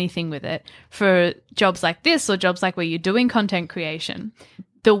do anything with it. For jobs like this or jobs like where you're doing content creation,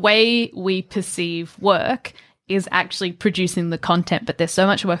 the way we perceive work is actually producing the content, but there's so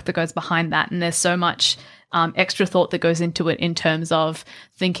much work that goes behind that, and there's so much extra thought that goes into it in terms of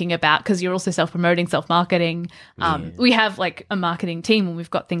thinking about, because you're also self-promoting, self-marketing. We have like a marketing team and we've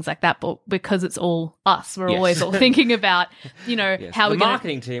got things like that, but because it's all us, we're always all thinking about, you know, how the we're going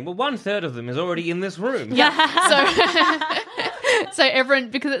marketing team. Well, 1/3 of them is already in this room. So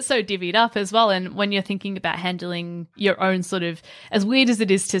everyone, because it's so divvied up as well, and when you're thinking about handling your own sort of, as weird as it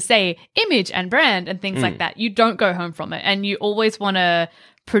is to say, image and brand and things like that, you don't go home from it, and you always want to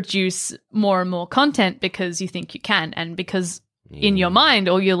produce more and more content because you think you can, and because in your mind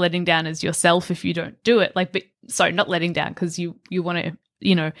all you're letting down is yourself if you don't do it. Like, but sorry, not letting down, because you want to,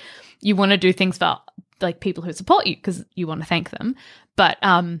 you know, you want to do things for like people who support you because you want to thank them, but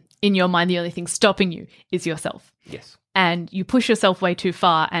in your mind the only thing stopping you is yourself. Yes. And you push yourself way too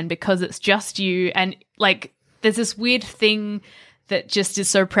far, and because it's just you, and like there's this weird thing that just is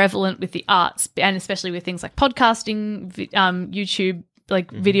so prevalent with the arts, and especially with things like podcasting, YouTube,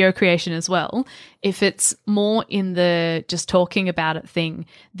 like video creation as well. If it's more in the just talking about it thing,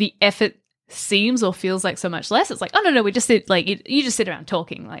 the effort seems or feels like so much less. It's like, oh no, we just sit, like you just sit around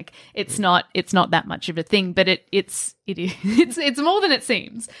talking. Like it's not that much of a thing, but it's more than it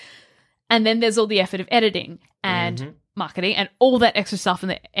seems. And then there's all the effort of editing and marketing and all that extra stuff in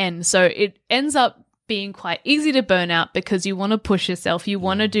the end. So it ends up being quite easy to burn out because you want to push yourself, you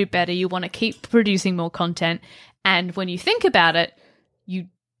want to do better, you want to keep producing more content. And when you think about it, you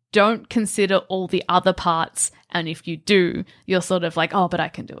don't consider all the other parts. And if you do, you're sort of like, oh, but I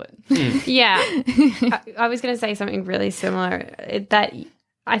can do it. Yeah. I was going to say something really similar, that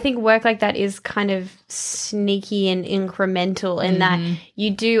I think work like that is kind of sneaky and incremental in that you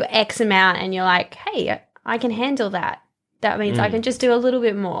do X amount and you're like, hey, I can handle that. That means I can just do a little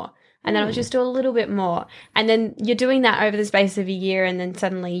bit more. And then I'll just do a little bit more. And then you're doing that over the space of a year, and then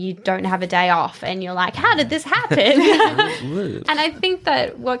suddenly you don't have a day off and you're like, how did this happen? And I think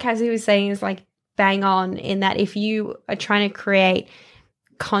that what Cassie was saying is like bang on, in that if you are trying to create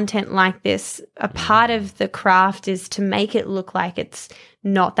content like this, a part of the craft is to make it look like it's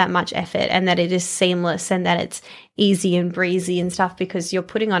not that much effort and that it is seamless and that it's easy and breezy and stuff, because you're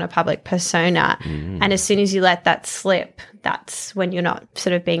putting on a public persona. And as soon as you let that slip, that's when you're not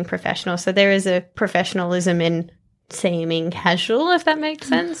sort of being professional. So there is a professionalism in seeming casual, if that makes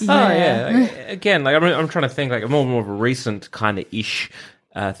sense. Oh yeah. Again, like I'm trying to think like more of a recent kind of ish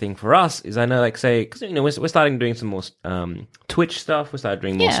thing for us is, I know, like, say, because, you know, we're starting doing some more Twitch stuff. We started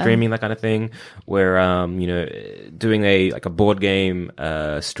doing more streaming, that kind of thing. We're you know, doing a board game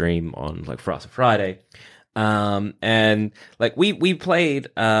stream on, like, for us, a Friday. And like we played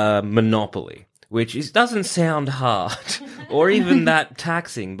Monopoly, which doesn't sound hard or even that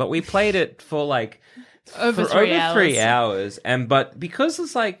taxing, but we played it for like over 3 hours. But because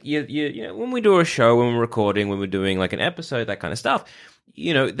it's like you know, when we do a show, when we're recording, when we're doing like an episode, that kind of stuff,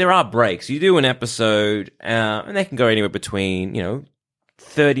 you know, there are breaks. You do an episode, and they can go anywhere between, you know,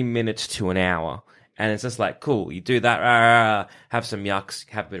 30 minutes to an hour. And it's just like, cool, you do that, have some yucks,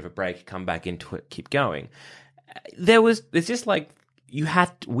 have a bit of a break, come back into it, keep going. It's just like,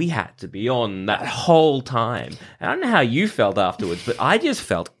 we had to be on that whole time. I don't know how you felt afterwards, but I just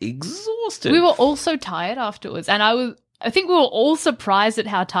felt exhausted. We were all so tired afterwards, and I think we were all surprised at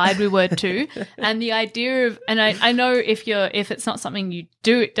how tired we were too. And the idea of, and I know if it's not something you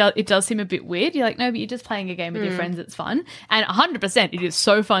do, it does seem a bit weird. You're like, no, but you're just playing a game with your friends. It's fun. And 100%, it is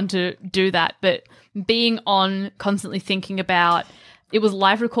so fun to do that. But being on, constantly thinking about, it was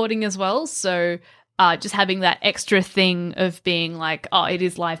live recording as well. So just having that extra thing of being like, oh, it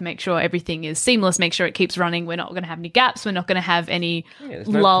is live, make sure everything is seamless, make sure it keeps running. We're not going to have any gaps. We're not going to have any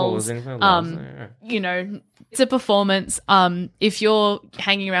lulls. You know, it's a performance. If you're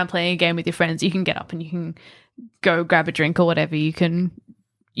hanging around playing a game with your friends, you can get up and you can go grab a drink or whatever. You can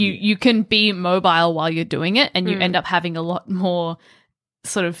be mobile while you're doing it, and you end up having a lot more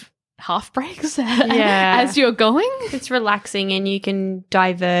sort of half breaks as you're going. It's relaxing, and you can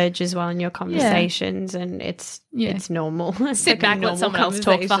diverge as well in your conversations, and it's normal. Sit back, let someone else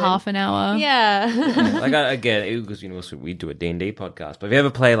talk for half an hour. Like again, because, you know, we do a D&D podcast, but if you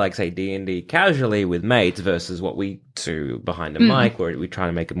ever play like, say, D&D casually with mates versus what we do behind a mic, where we try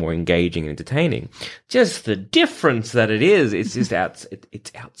to make it more engaging and entertaining, just the difference that it is, it's just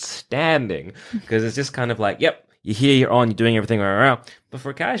it's outstanding, because it's just kind of like, yep, you're here, you're on, you're doing everything around. But for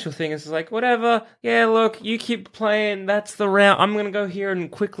a casual thing, it's like, whatever. Yeah, look, you keep playing. That's the round. I'm going to go here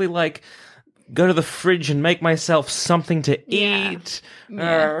and quickly, like, go to the fridge and make myself something to eat.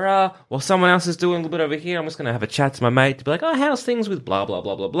 While someone else is doing a little bit over here, I'm just going to have a chat to my mate to be like, oh, how's things with blah, blah,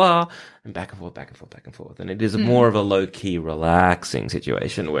 blah, blah, blah. And back and forth, back and forth, back and forth. And it is more of a low-key, relaxing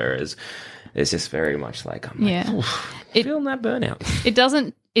situation, whereas it's just very much like, I'm like, feeling that burnout. It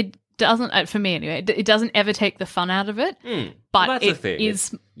doesn't, for me anyway, it doesn't ever take the fun out of it, but it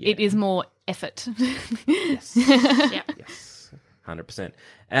is more effort. Yes. Yes. 100%.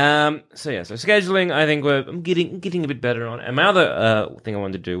 So scheduling, I think I'm getting a bit better on. And my other thing I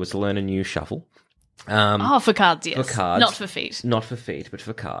wanted to do was to learn a new shuffle. For cards, yes. For cards. Not for feet. Not for feet, but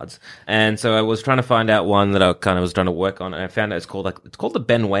for cards. And so I was trying to find out one that I kind of was trying to work on, and I found out it's called the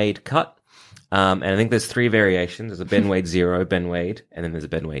Ben Wade cut. And I think there's 3 variations. There's a Ben Wade 0, Ben Wade, and then there's a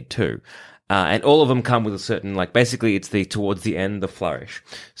Ben Wade 2. And all of them come with a certain, like, basically it's towards the end, the flourish.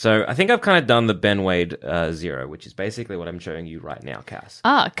 So I think I've kind of done the Ben Wade 0, which is basically what I'm showing you right now, Cass.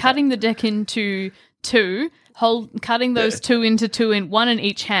 Cutting the deck into 2, cutting those 2 into 2 in 1 in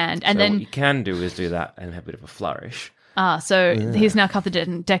each hand, and then what you can do is do that and have a bit of a flourish. He's now cut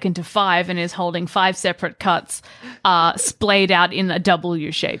the deck into 5 and is holding 5 separate cuts splayed out in a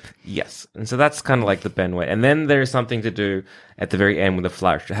W shape. Yes. And so that's kind of like the Ben Wade. And then there's something to do at the very end with the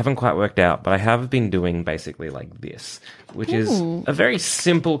flourish. I haven't quite worked out, but I have been doing basically like this, which is a very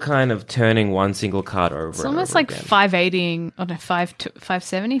simple kind of turning one single card over. It's almost like 580ing,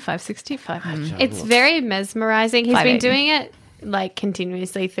 570, 560, 500. It's very mesmerizing. He's been doing it like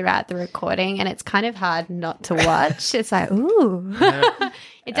continuously throughout the recording, and it's kind of hard not to watch. It's like, ooh,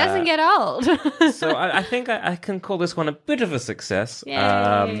 it doesn't get old. So I think I can call this one a bit of a success.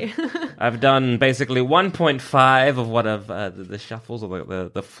 Yay. I've done basically 1.5 of what of the shuffles or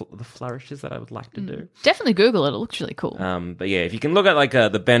the flourishes that I would like to do. Definitely Google it. It looks really cool. But yeah, if you can look at like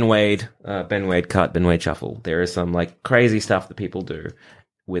the Ben Wade cut, Ben Wade shuffle, there is some like crazy stuff that people do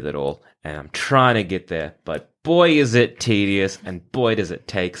with it all, and I'm trying to get there, but boy is it tedious, and boy does it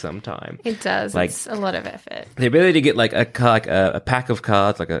take some time. It does. Like, it's a lot of effort. The ability to get like a pack of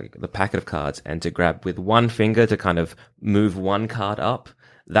cards, like the packet of cards, and to grab with one finger to kind of move one card up,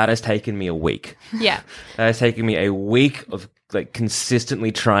 that has taken me a week. Yeah. That has taken me a week of like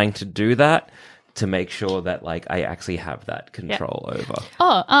consistently trying to do that to make sure that like I actually have that control over.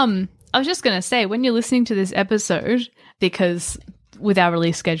 I was just going to say, when you're listening to this episode, because with our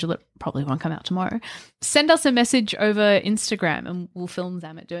release schedule, it probably won't come out tomorrow, send us a message over Instagram and we'll film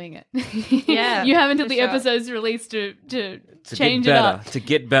Zamet doing it. Yeah. You have until the episode's released to change it up. To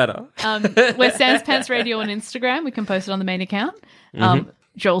get better. We're Sans Pants Radio on Instagram. We can post it on the main account.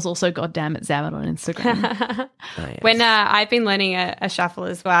 Joel's also goddamn it Zamet on Instagram. Yes. When I've been learning a shuffle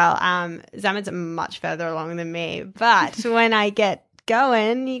as well, Zamet's much further along than me, but when I get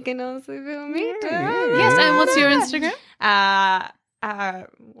going, you can also feel me too. Yes, and what's your Instagram?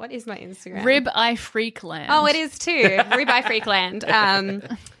 What is my Instagram? Ribeye Freakland. Oh, it is too. Ribeye Freakland.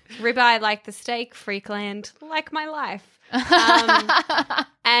 Ribeye like the steak, Freakland like my life.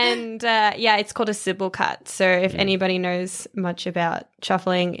 It's called a Sybil cut. So if anybody knows much about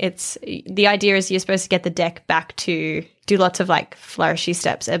shuffling, the idea is you're supposed to get the deck back to do lots of like flourishy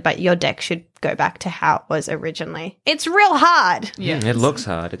steps, but your deck should go back to how it was originally. It's real hard. Yeah, it looks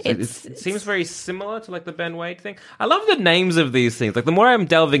hard. It seems very similar to like the Ben Wade thing. I love the names of these things. Like the more I'm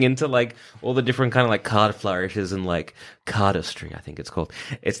delving into like all the different kind of like card flourishes and like cardistry, I think it's called.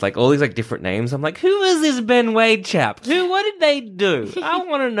 It's like all these like different names. I'm like, who is this Ben Wade chap? What did they do? I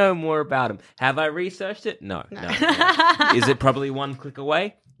want to know more about him. Have I researched it? No. Is it probably one click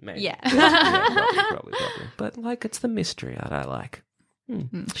away? Maybe. Yeah. Probably. But like, it's the mystery that I like.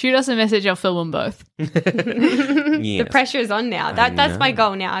 Shoot us a message, I'll film them both. Yes. The pressure is on now. That's my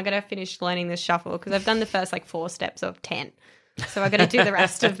goal now. I got to finish learning this shuffle because I've done the first like 4 steps of 10. So I got to do the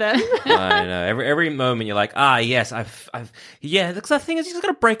rest of them. I know. Every moment you're like, yes, because the thing is, you just got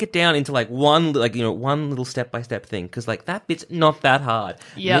to break it down into like one little step by step thing. Because like that bit's not that hard.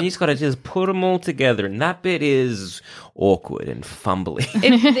 Yeah. Then you just got to just put them all together, and that bit is awkward and fumbly.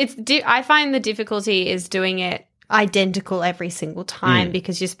 I find the difficulty is doing it identical every single time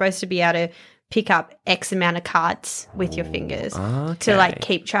because you're supposed to be able to pick up X amount of cards with your fingers to like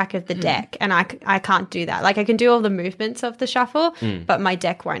keep track of the deck, and I can't do that. Like I can do all the movements of the shuffle, but my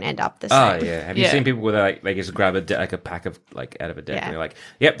deck won't end up the same. Oh yeah, have you seen people where like they just grab a pack of like out of a deck and they're like,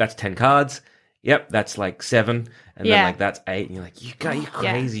 yep, that's 10 cards. Yep, that's like 7, and then like that's 8, and you're like, you're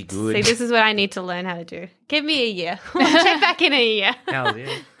crazy good. See, this is what I need to learn how to do. Give me a year. Check back in a year. Hell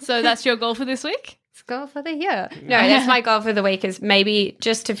yeah. So that's your goal for this week? Goal for the year. No, that's my goal for the week is maybe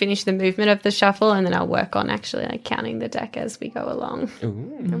just to finish the movement of the shuffle, and then I'll work on actually like counting the deck as we go along.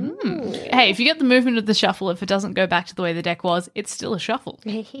 Hey, if you get the movement of the shuffle, if it doesn't go back to the way the deck was, it's still a shuffle.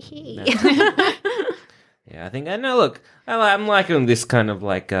 Yeah, I think I know. Look, I'm liking this kind of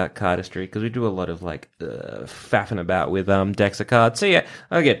like cardistry because we do a lot of like faffing about with decks of cards. So yeah,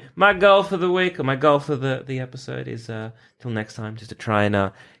 again, my goal for the week or my goal for the episode is till next time, just to try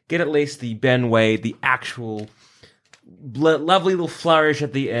and get at least the Ben Wade, the actual lovely little flourish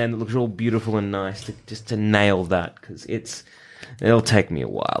at the end that looks all beautiful and nice. To nail that because it'll take me a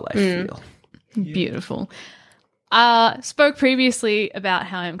while. I feel beautiful. Spoke previously about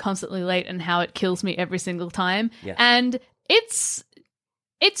how I'm constantly late and how it kills me every single time. Yes. And it's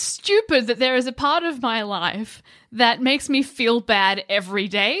stupid that there is a part of my life that makes me feel bad every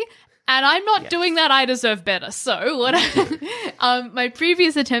day. And I'm not doing that. I deserve better. So what my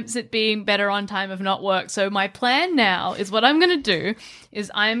previous attempts at being better on time have not worked. So my plan now is what I'm going to do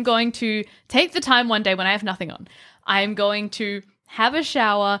is I'm going to take the time one day when I have nothing on. I'm going to have a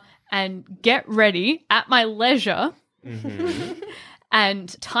shower and get ready at my leisure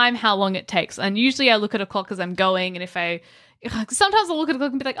and time how long it takes. And usually I look at a clock as I'm going, and sometimes I'll look at a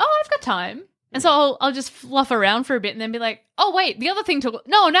clock and be like, oh, I've got time. And so I'll just fluff around for a bit and then be like, oh, wait, the other thing took...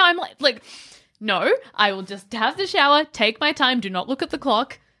 No, now I'm like, no, I will just have the shower, take my time, do not look at the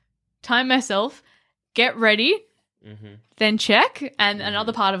clock, time myself, get ready, then check. And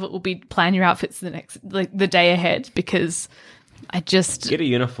another part of it will be plan your outfits the day ahead because... I just get a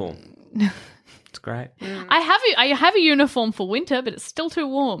uniform. It's great. I have a uniform for winter, but it's still too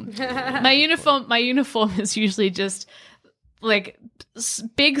warm. My uniform is usually just like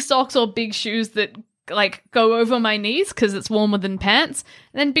big socks or big shoes that like go over my knees because it's warmer than pants,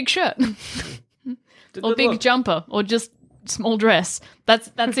 and then big shirt or big jumper or just small dress. That's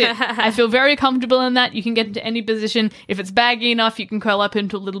it. I feel very comfortable in that. You can get into any position. If it's baggy enough, you can curl up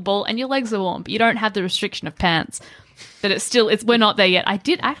into a little ball and your legs are warm. But you don't have the restriction of pants. But we're not there yet. I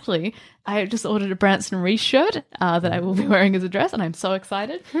just ordered a Branson Reese shirt that I will be wearing as a dress, and I'm so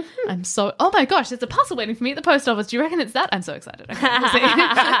excited. Oh my gosh, there's a parcel waiting for me at the post office. Do you reckon it's that? I'm so excited. Okay,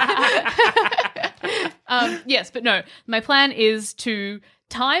 yes, but no, my plan is to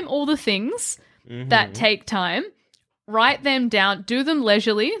time all the things that take time, write them down, do them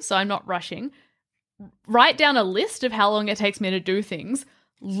leisurely, so I'm not rushing, write down a list of how long it takes me to do things,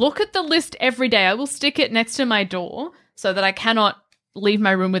 look at the list every day. I will stick it next to my door so that I cannot leave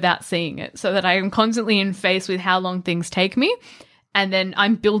my room without seeing it, so that I am constantly in face with how long things take me. And then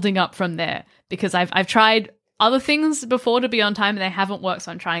I'm building up from there because I've tried other things before to be on time and they haven't worked.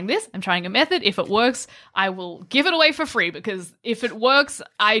 So I'm trying this. I'm trying a method. If it works, I will give it away for free because if it works,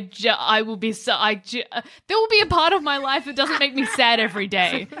 there will be a part of my life that doesn't make me sad every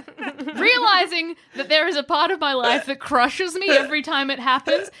day. Realizing that there is a part of my life that crushes me every time it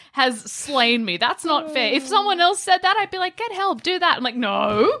happens has slain me. That's not fair. If someone else said that, I'd be like, get help, do that. I'm like,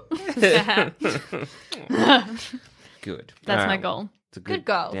 no. Good. That's my goal. It's a Good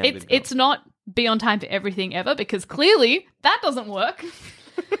goal. damn good goal. It's not be on time for everything ever, because clearly that doesn't work.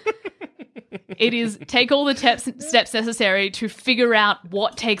 It is take all the steps necessary to figure out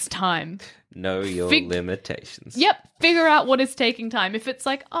what takes time. Know your limitations. Yep, figure out what is taking time. If it's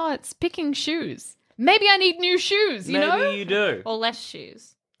like, oh, it's picking shoes. Maybe I need new shoes, you know? Maybe you do. Or less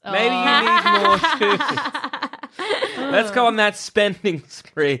shoes. Maybe you need more shoes. Let's go on that spending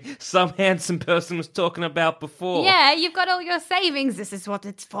spree some handsome person was talking about before. Yeah, you've got all your savings. This is what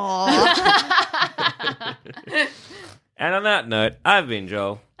it's for. And on that note, I've been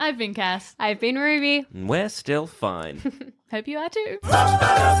Joel. I've been Cass. I've been Ruby. And we're still fine. Hope you are too.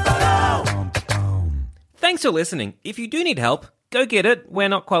 Thanks for listening. If you do need help, go get it. We're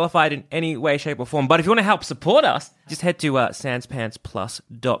not qualified in any way, shape, or form. But if you want to help support us, just head to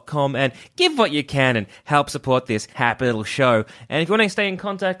sanspantsplus.com and give what you can and help support this happy little show. And if you want to stay in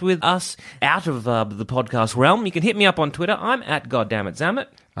contact with us out of the podcast realm, you can hit me up on Twitter. I'm at GoddammitZammit.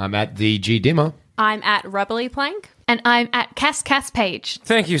 I'm at the G Dimmer. I'm at Rubbly Plank. And I'm at Cass Page.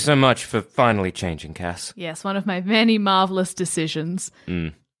 Thank you so much for finally changing, Cass. Yes, one of my many marvelous decisions.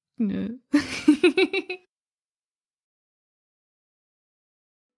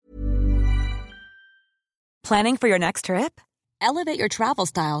 Planning for your next trip? Elevate your travel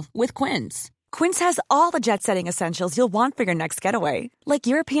style with Quince. Quince has all the jet-setting essentials you'll want for your next getaway, like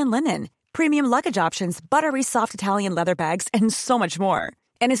European linen, premium luggage options, buttery soft Italian leather bags, and so much more.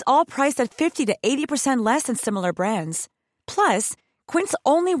 And is all priced at 50 to 80% less than similar brands. Plus, Quince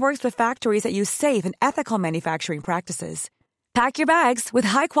only works with factories that use safe and ethical manufacturing practices. Pack your bags with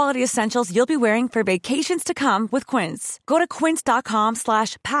high-quality essentials you'll be wearing for vacations to come with Quince. Go to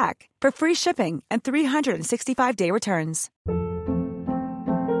quince.com/pack for free shipping and 365-day returns.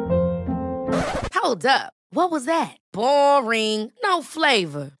 Hold up. What was that? Boring. No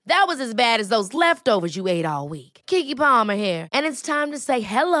flavor. That was as bad as those leftovers you ate all week. Keke Palmer here, and it's time to say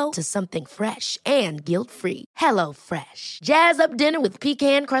hello to something fresh and guilt-free. Hello Fresh. Jazz up dinner with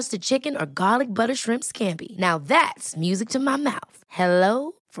pecan-crusted chicken or garlic butter shrimp scampi. Now that's music to my mouth.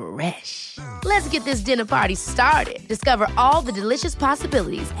 Hello Fresh. Let's get this dinner party started. Discover all the delicious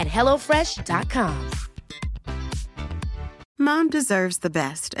possibilities at hellofresh.com. Mom deserves the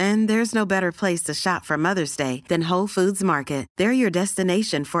best, and there's no better place to shop for Mother's Day than Whole Foods Market. They're your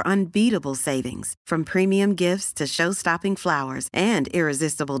destination for unbeatable savings, from premium gifts to show-stopping flowers and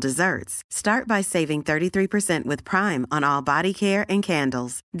irresistible desserts. Start by saving 33% with Prime on all body care and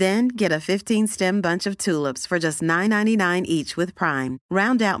candles. Then get a 15-stem bunch of tulips for just $9.99 each with Prime.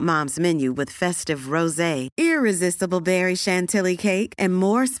 Round out Mom's menu with festive rosé, irresistible berry chantilly cake, and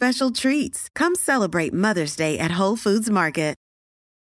more special treats. Come celebrate Mother's Day at Whole Foods Market.